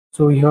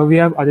So here we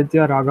have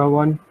Adithya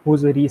Raghavan,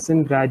 who's a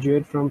recent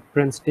graduate from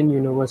Princeton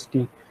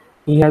University.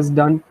 He has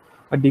done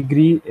a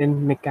degree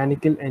in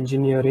mechanical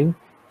engineering.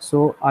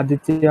 So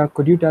Adithya,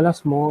 could you tell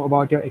us more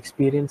about your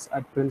experience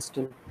at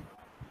Princeton?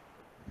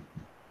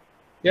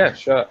 Yeah,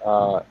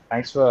 sure.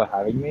 Thanks for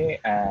having me.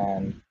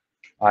 And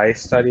I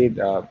studied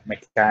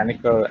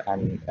mechanical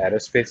and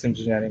aerospace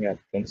engineering at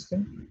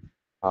Princeton.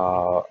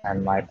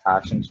 And my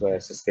passions were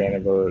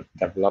sustainable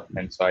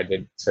development. So I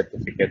did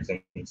certificates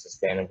in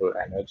sustainable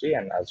energy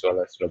and as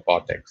well as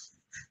robotics.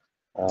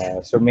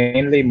 So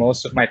mainly,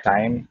 most of my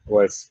time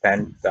was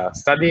spent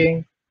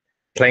studying.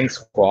 Playing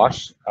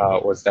squash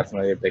was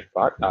definitely a big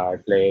part. I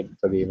played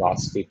for the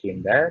varsity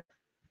team there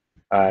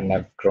and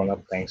I've grown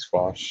up playing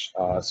squash.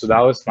 So that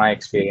was my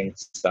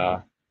experience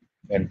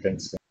in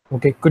Princeton.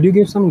 Okay, could you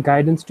give some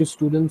guidance to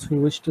students who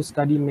wish to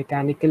study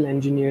mechanical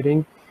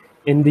engineering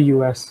in the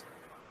US?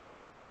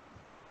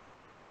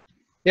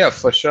 Yeah,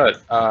 for sure.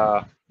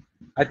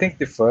 I think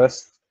the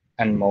first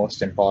and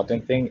most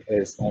important thing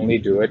is only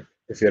do it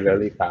if you're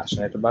really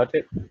passionate about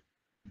it.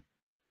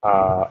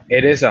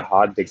 It is a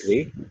hard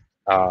degree.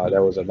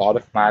 There was a lot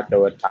of math. There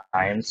were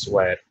times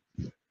where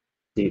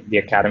the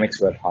academics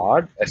were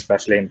hard,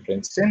 especially in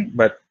Princeton,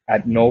 but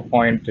at no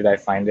point did I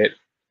find it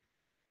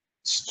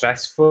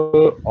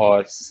stressful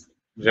or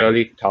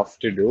really tough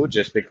to do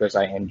just because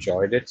I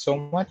enjoyed it so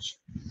much.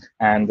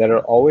 And there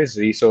are always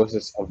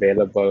resources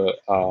available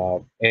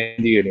in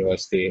the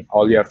university.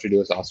 All you have to do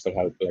is ask for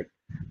help. Like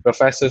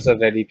professors are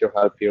ready to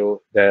help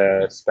you.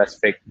 There are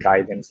specific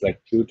guidance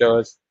like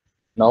tutors,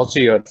 and also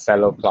your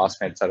fellow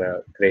classmates are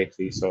a great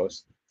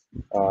resource.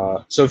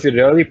 So if you're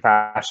really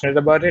passionate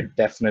about it,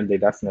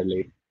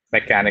 definitely,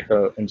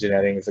 mechanical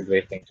engineering is a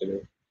great thing to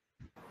do.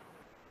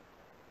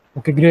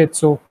 Okay, great.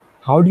 So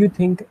how do you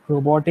think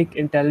robotic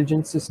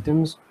intelligence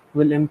systems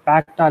will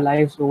impact our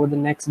lives over the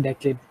next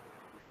decade?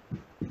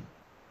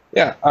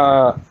 Yeah,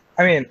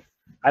 I mean,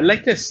 I'd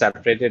like to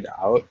separate it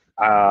out.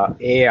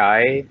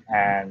 AI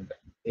and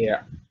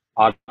yeah,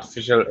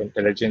 artificial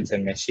intelligence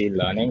and machine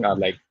learning are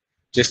like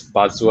just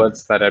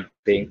buzzwords that are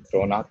being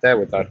thrown out there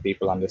without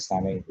people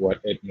understanding what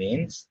it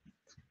means.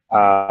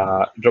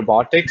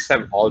 Robotics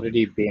have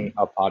already been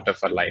a part of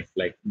our life,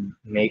 like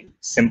make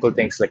simple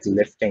things like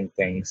lifting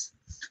things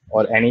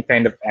or any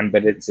kind of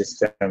embedded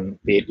system,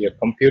 be it your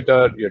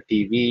computer, your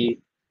TV.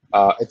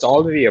 It's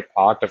already a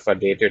part of our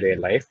day-to-day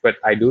life, but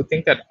I do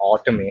think that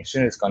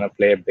automation is going to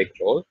play a big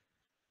role,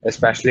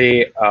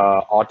 especially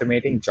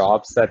automating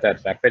jobs that are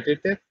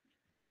repetitive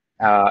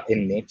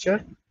in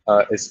nature.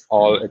 It's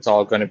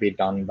all going to be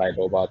done by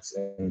robots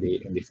in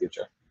the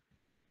future.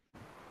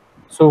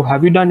 So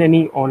have you done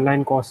any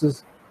online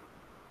courses?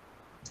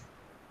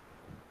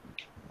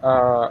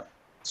 Uh,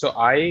 so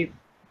I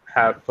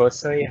have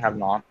personally have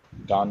not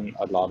done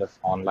a lot of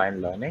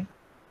online learning.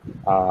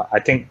 I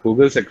think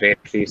Google's a great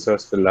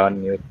resource to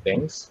learn new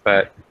things,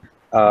 but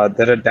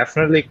there are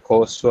definitely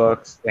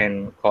courseworks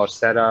in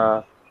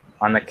Coursera,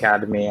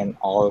 Unacademy, and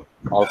all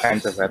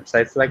kinds of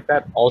websites like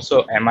that.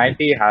 Also,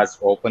 MIT has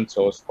open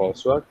source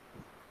coursework,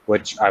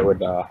 which I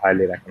would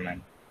highly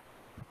recommend.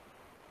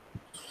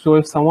 So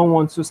if someone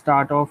wants to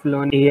start off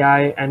learning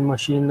AI and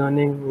machine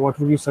learning, what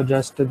would you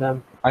suggest to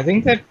them? I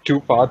think there are two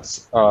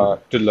parts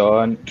to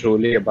learn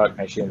truly about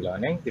machine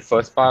learning. The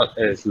first part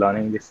is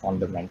learning the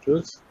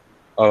fundamentals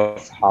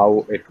of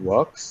how it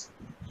works.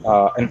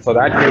 And for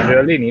that, you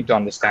really need to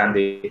understand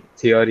the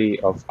theory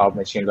of how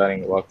machine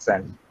learning works.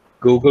 And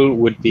Google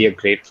would be a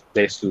great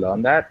place to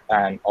learn that.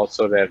 And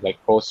also there are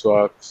like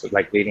courseworks,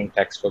 like reading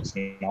textbooks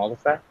and all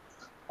of that.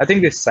 I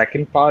think the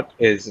second part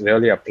is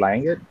really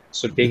applying it.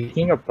 So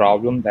taking a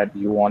problem that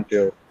you want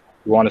to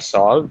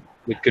solve.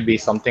 It could be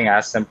something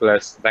as simple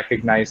as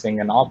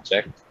recognizing an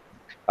object,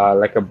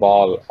 like a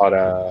ball,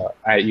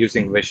 or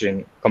using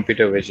vision,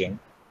 computer vision,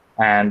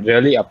 and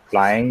really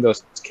applying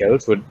those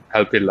skills would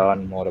help you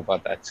learn more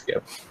about that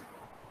skill.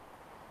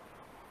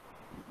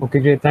 Okay,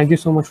 great. Thank you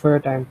so much for your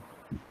time.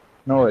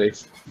 No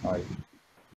worries. No worries.